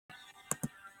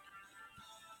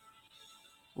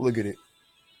Look at it.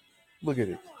 Look at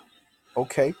it.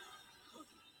 Okay.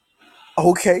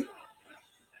 Okay.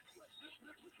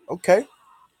 Okay.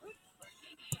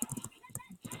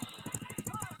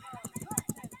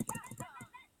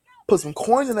 Put some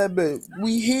coins in that bit.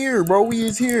 We here, bro. We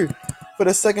is here for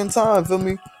the second time. Feel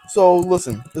me? So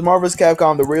listen, it's Marvel's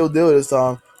Capcom, the real deal this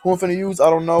time. Who I'm finna use? I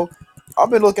don't know. I've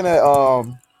been looking at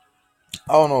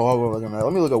I don't know how we're looking at.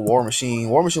 Let me look at War Machine.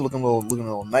 War Machine looking a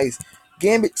little nice.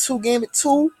 Gambit 2, Gambit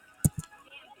 2,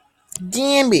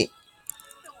 Gambit,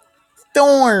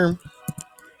 Storm.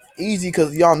 Easy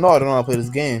because y'all know I don't know how to play this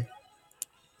game.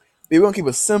 Maybe we're gonna keep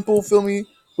it simple, feel me?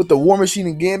 With the War Machine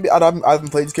and Gambit. I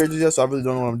haven't played these characters yet, so I really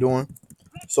don't know what I'm doing.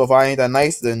 So if I ain't that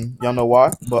nice, then y'all know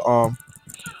why. But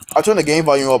I turn the game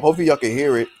volume up. Hopefully y'all can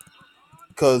hear it.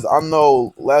 Cause I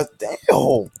know last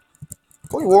damn.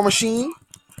 War Machine.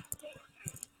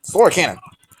 Sword Cannon.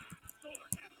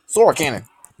 Sword Cannon.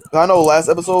 I know last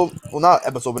episode, well not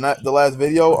episode, but not the last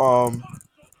video,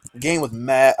 the game was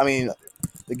mad. I mean,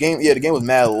 the game was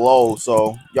mad low,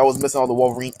 so y'all was missing all the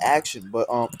Wolverine action. But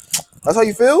that's how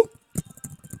you feel.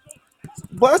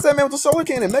 Blast that man with the solar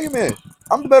cannon, Mega Man.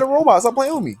 I'm the better robot. Stop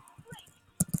playing with me.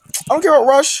 I don't care about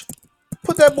Rush.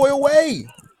 Put that boy away.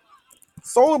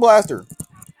 Solar Blaster.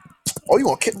 Oh, you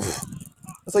gonna kick?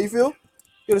 That's how you feel?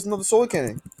 Get us another solar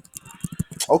cannon.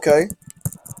 Okay.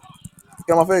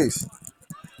 Get on my face.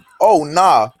 Oh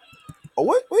nah. Oh,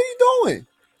 what? What are you doing,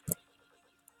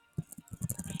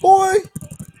 boy?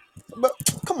 But,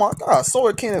 come on, God,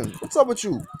 solar cannon. What's up with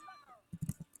you?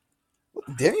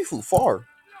 Damn, you flew far.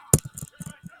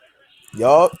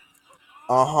 Yup.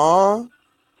 Uh huh.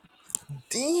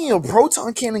 Damn,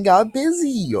 proton cannon got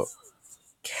busy.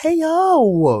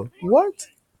 KO. What?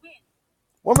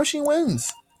 War Machine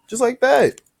wins. Just like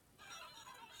that.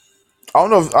 I don't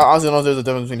know if I honestly don't know if there's a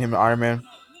difference between him and Iron Man,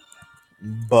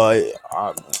 but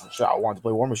I want to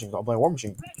play War Machine, so I'll play War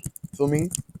Machine. Feel me?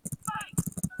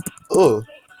 Ugh.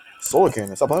 Solar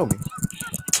cannon. Stop playing with me.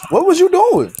 What was you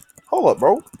doing? Hold up,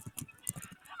 bro.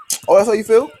 Oh, that's how you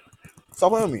feel?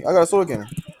 Stop playing with me. I got a solar cannon.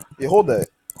 Yeah, hold that.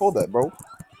 Hold that, bro.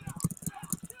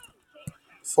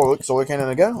 Solar cannon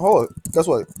again? Hold it. Guess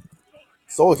what?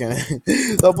 Solar cannon.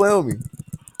 Stop playing with me.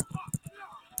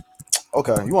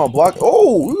 Okay, you want to block?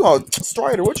 Oh, you want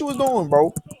Strider? What you was doing,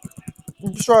 bro?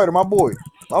 Strider, my boy.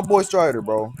 My boy Strider,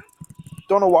 bro.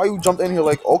 Don't know why you jumped in here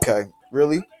like, okay,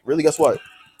 really? Really? Guess what?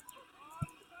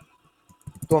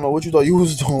 Don't know what you thought you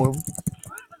was doing.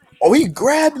 Oh, he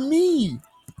grabbed me.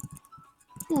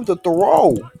 He with the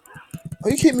throw. Oh,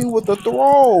 he hit me with the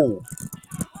throw.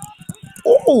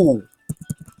 Oh,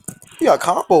 he got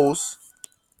combos.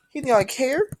 He think I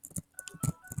care?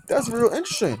 That's real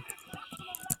interesting.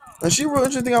 And she real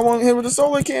interesting. I want to hit with the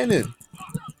solar cannon.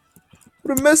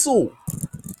 With a missile.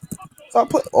 Stop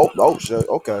put. Oh shit.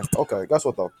 Okay, okay. Guess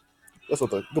what though? Guess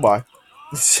what though? Goodbye.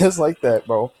 It's just like that,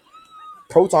 bro.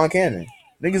 Proton cannon.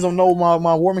 Niggas don't know what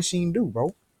my War Machine do,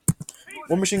 bro.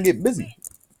 War Machine get busy.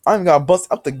 I ain't gotta bust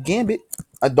up the gambit.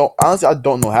 I don't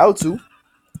know how to.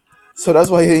 So that's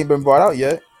why he ain't been brought out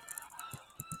yet.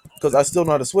 Cause I still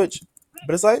know how to switch.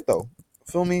 But it's like though.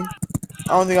 Feel me? I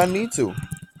don't think I need to.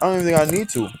 I don't even think I need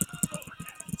to.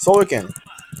 Solar cannon.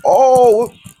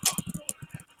 Oh,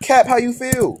 Cap, how you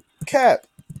feel? Cap.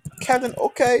 Captain,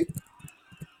 okay.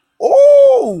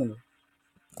 Oh,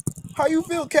 how you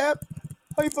feel, Cap?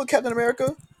 How you feel, Captain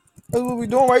America? That's what we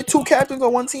doing, right? Two captains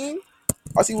on one team.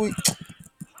 I see we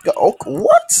got. Oh,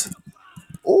 what?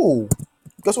 Oh,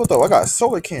 guess what though? I got a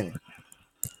solar cannon.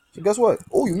 So guess what?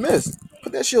 Oh, you missed.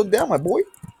 Put that shield down, my boy.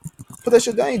 Put that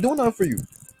shit down. I ain't doing nothing for you.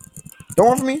 Don't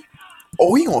run for me.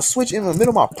 Oh, he gonna switch in the middle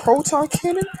of my proton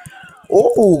cannon.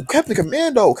 Oh, Captain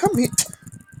Commando, come here.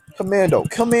 Commando,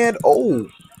 command. Oh,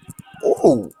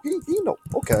 oh, he know.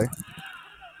 Okay.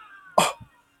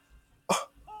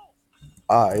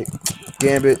 All right,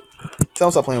 Gambit. Tell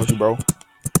him stop playing with you, bro.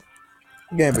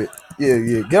 Gambit. Yeah,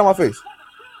 yeah. Get out my face.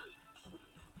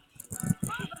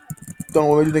 Don't know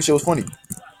what made you think shit was funny.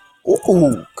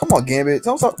 Oh, come on, Gambit.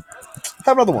 Tell him stop.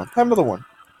 Have another one. Have another one.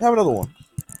 Have another one.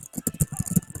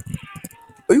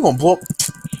 Oh, you gonna blow up?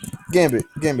 Gambit.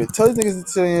 Gambit. Tell these niggas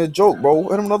it's a joke, bro.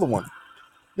 Hit him another one.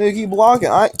 Nigga keep blocking.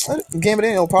 Gambit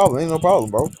ain't no problem. Ain't no problem,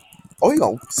 bro. Oh, you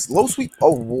gonna slow sweep?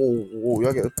 Oh, whoa, whoa.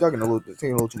 Y'all getting taking a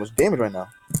little too much damage right now.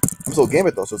 I'm so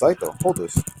Gambit though, so it's like though. Hold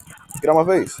this. Get out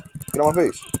my face. Get out my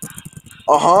face.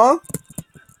 Uh huh.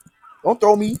 Don't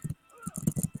throw me.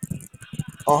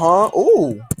 Uh huh.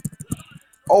 Ooh.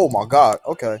 Oh my god.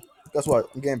 Okay. Guess what?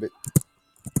 I'm Gambit.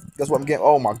 Guess what? I'm Gambit.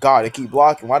 Oh my god. They keep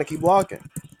blocking. Why they keep blocking?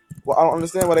 Well, I don't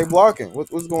understand why they blocking.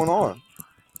 What's going on?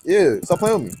 Yeah. Stop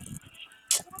playing with me.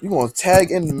 You gonna tag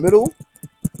in the middle?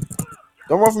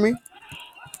 Don't run for me.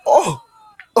 Oh,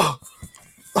 oh,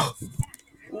 oh.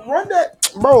 Run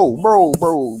that, bro.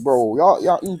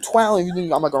 Y'all, you twirling. You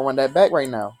think I'm not gonna run that back right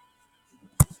now?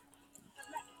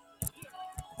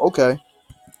 Okay,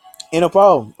 ain't no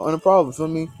problem. Ain't no problem. Feel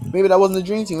me? Maybe that wasn't the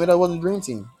dream team. Maybe that wasn't the dream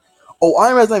team. Oh,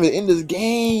 Iron Man's not even in this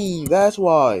game. That's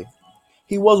why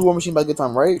he was War Machine by good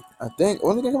time, right? I think.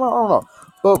 When did they come out? I don't know.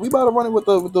 But we about to run it with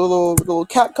the little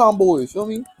Capcom boys. Feel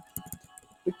me?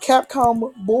 The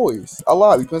Capcom boys. A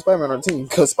lot. We put Spider-Man on our team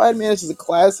because Spider-Man is just a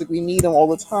classic. We need him all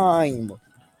the time.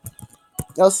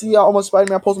 Y'all see how much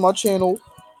Spider-Man I post on my channel.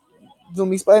 Feel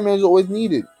me? Spider-Man is always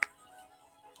needed.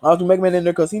 I have to Mega Man in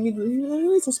there because he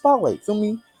needs some spotlight. Feel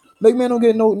me? Mega Man don't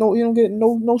get he don't get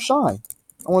no shine.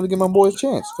 I want to give my boys a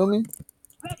chance. Feel me?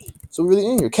 So we really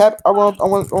in here. Cap, I want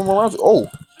around. Oh,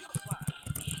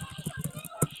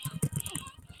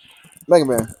 Mega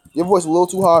Man, your voice is a little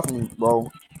too high for me,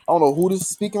 bro. I don't know who this is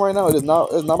speaking right now. It's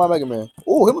not my Mega Man.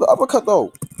 Oh, him with the uppercut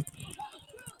though.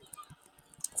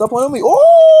 Stop playing with me.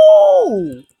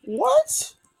 Oh,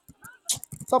 what?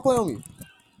 Stop playing with me.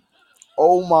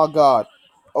 Oh my god.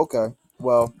 Okay.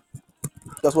 Well,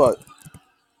 guess what?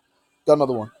 Got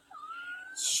another one.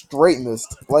 Straight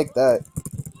missed like that.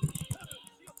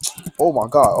 Oh my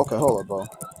god. Okay, hold up, bro.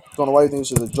 Don't know why you think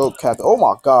this is a joke, Captain. Oh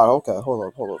my god. Okay, hold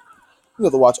up. You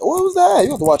have to watch. Oh, what was that?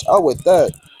 You have to watch out with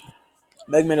that.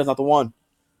 Mega Man is not the one.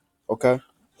 Okay.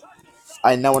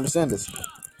 I now understand this.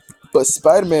 But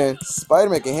Spider-Man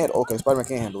can handle. Okay, Spider-Man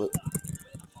can't handle it.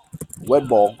 Web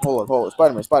ball. Hold on.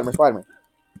 Spider-Man.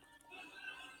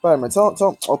 Tell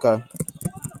him. Okay.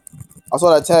 I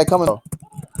saw that tag coming. Though.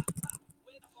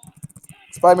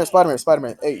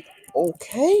 Spider-Man. Hey.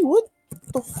 Okay. What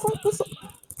the fuck?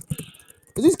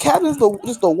 Is these captains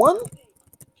just the one?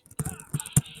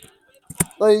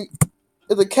 Like,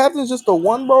 is the captain's just the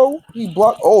one, bro? He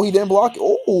blocked. Oh, he didn't block it.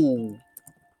 Oh.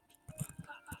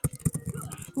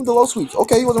 The low sweeps.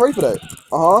 Okay, he wasn't ready for that.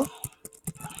 Uh huh.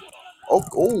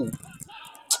 Oh.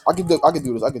 I can do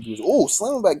this. Oh,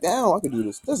 slam him back down. I can do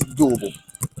this. That's doable.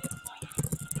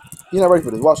 He's not ready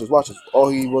for this. Watch this. Oh,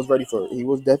 he was ready for it. He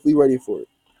was definitely ready for it.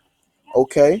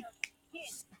 Okay.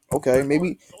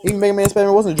 Maybe even Mega Man and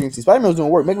Spider-Man wasn't a dream team. Spider-Man was doing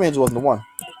work. Mega Man just wasn't the one.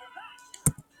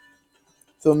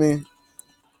 Feel me?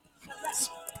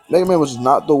 Mega Man was just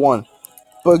not the one.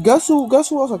 But guess who? Guess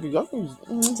who else I could?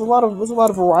 There's a lot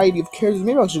of variety of characters.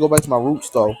 Maybe I should go back to my roots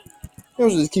though. Maybe I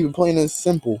should just keep it plain and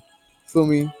simple. Feel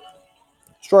me?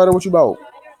 Strider, what you about?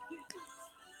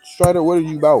 Strider, what are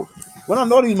you about? When I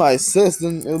know these my assist,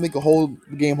 then it'll make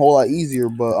the game a whole lot easier.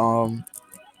 But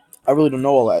I really don't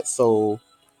know all that. So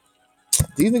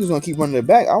these niggas gonna keep running it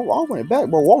back. I'll run it back,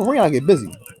 bro. Wolverine, I get busy.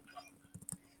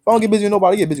 If I don't get busy with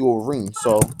nobody, I get busy with Wolverine.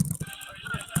 So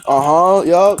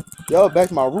yup. Back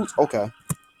to my roots. Okay,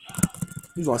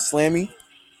 he's gonna slam me.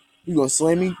 You gonna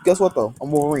slam me? Guess what though?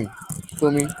 I'm Wolverine.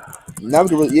 Feel me? Now we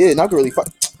can really fight.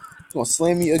 You gonna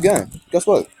slam me again? Guess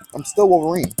what? I'm still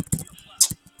Wolverine.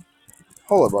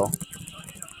 Hold up, bro.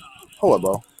 Hold up,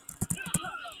 bro.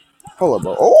 Hold up,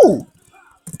 bro. Oh,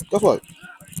 guess what?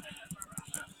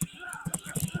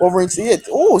 Wolverine. See it?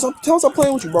 Oh, tell us I'm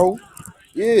playing with you, bro.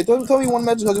 Yeah, tell me one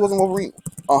match because he wasn't Wolverine.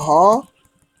 Uh huh.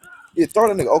 Yeah, throw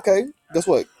that nigga. Okay. Guess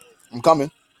what? I'm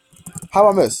coming. How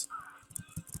I miss?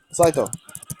 Saito.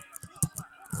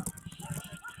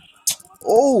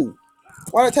 Oh,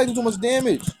 why did I take you too much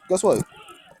damage? Guess what?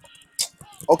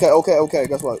 Okay.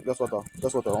 Guess what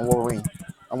though? I'm Wolverine.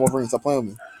 Stop playing with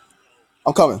me.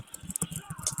 I'm coming.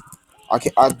 I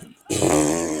can't.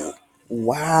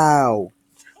 Wow.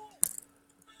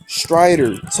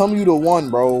 Strider, tell me you the one,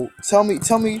 bro. Tell me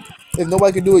if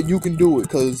nobody can do it, you can do it.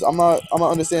 Cause I'm not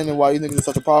understanding why you think it's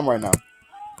such a problem right now.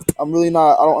 I'm really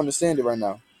not. I don't understand it right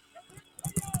now.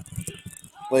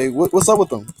 Like, what's up with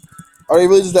them? Are they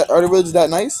really just that? Are they really just that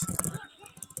nice?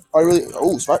 Are they really?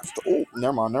 Oh, Strider. Oh,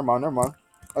 never mind.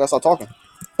 I gotta stop talking.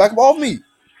 Back up off me.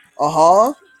 Uh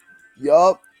huh.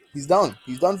 Yup. He's done.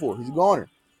 He's done for. He's a goner.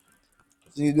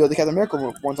 So you do the Captain America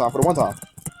one time for the one time.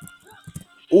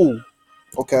 Ooh.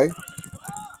 Okay.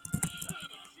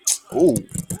 Ooh.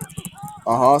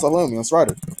 Uh huh. Stop playing with me. I'm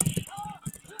Strider.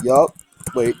 Yup.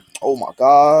 Wait. Oh my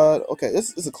god. Okay,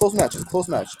 this is a close match. It's a close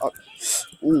match.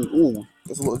 Ooh.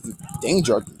 That's a little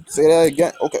danger. Say that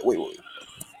again. Okay, wait.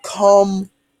 Come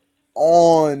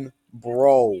on,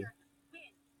 bro.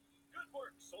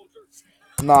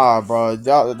 Nah, bro. It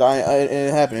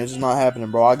ain't happening. It's just not happening,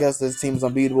 bro. I guess this team's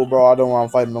unbeatable, bro. I don't want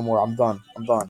to fight him no more. I'm done.